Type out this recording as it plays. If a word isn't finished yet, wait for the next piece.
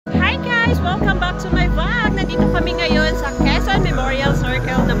Welcome back to my vlog. Nandito kami ngayon sa Quezon Memorial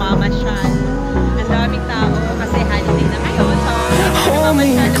Circle na mamasyal. Ang daming tao kasi holiday na ngayon. So, hold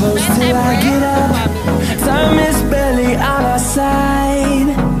me close till I get up. Time is barely on our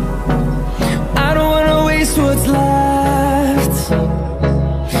side. I don't wanna waste what's left.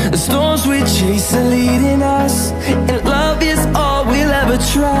 The storms we chase are leading us, and love is all we'll ever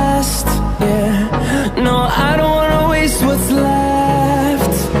trust. Yeah, no, I don't wanna waste what's left.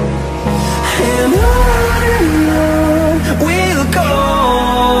 And on we'll go,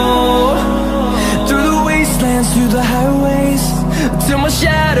 through the wastelands, through the highways, till my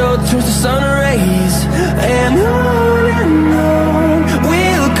shadow turns to sun rays. And on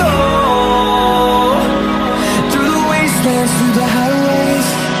we'll go, through the wastelands, through the highways,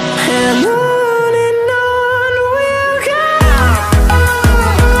 and on.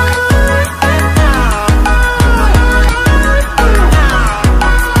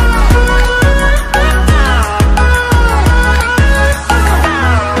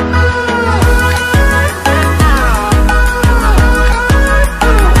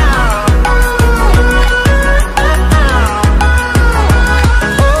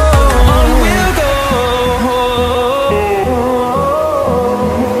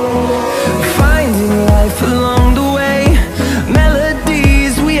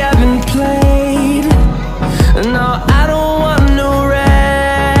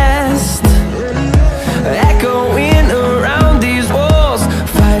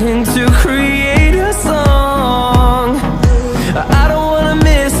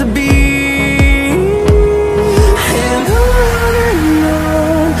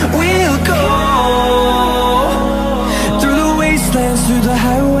 Through the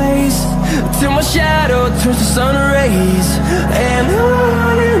highways, till my shadow turns to sun rays. And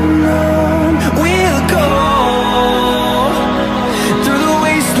on we'll go, through the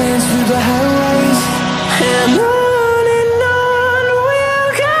wastelands, through the highways, and on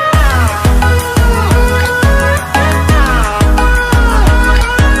we'll go.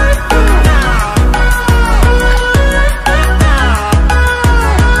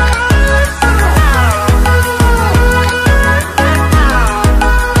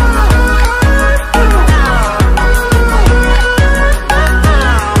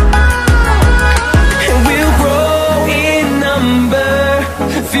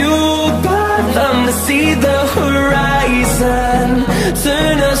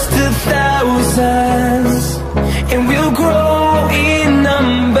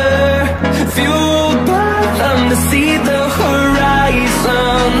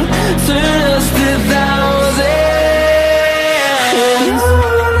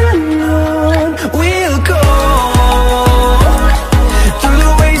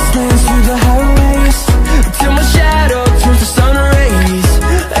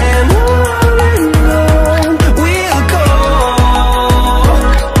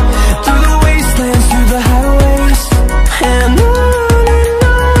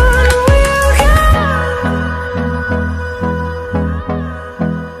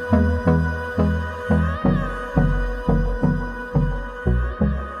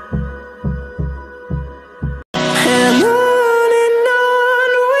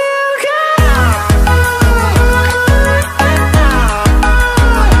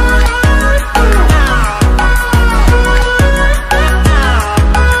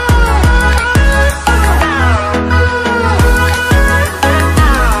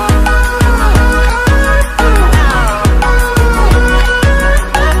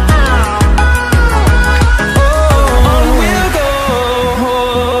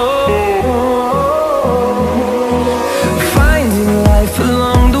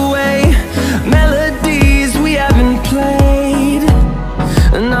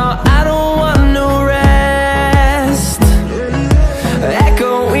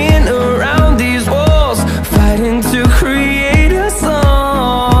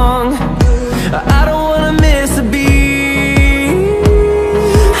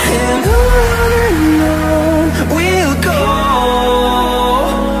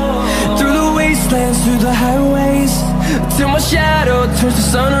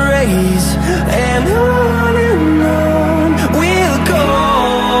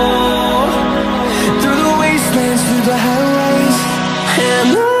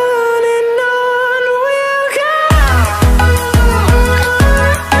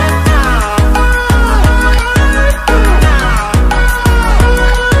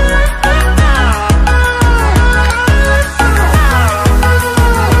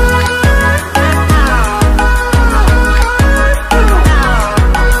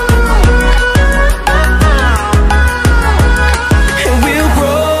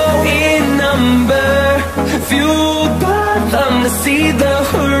 them to see the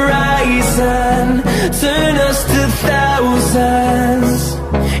horizon. Turn us to thousands,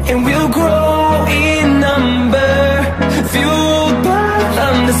 and we'll grow in number. Fueled by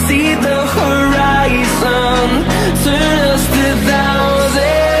them to see the horizon.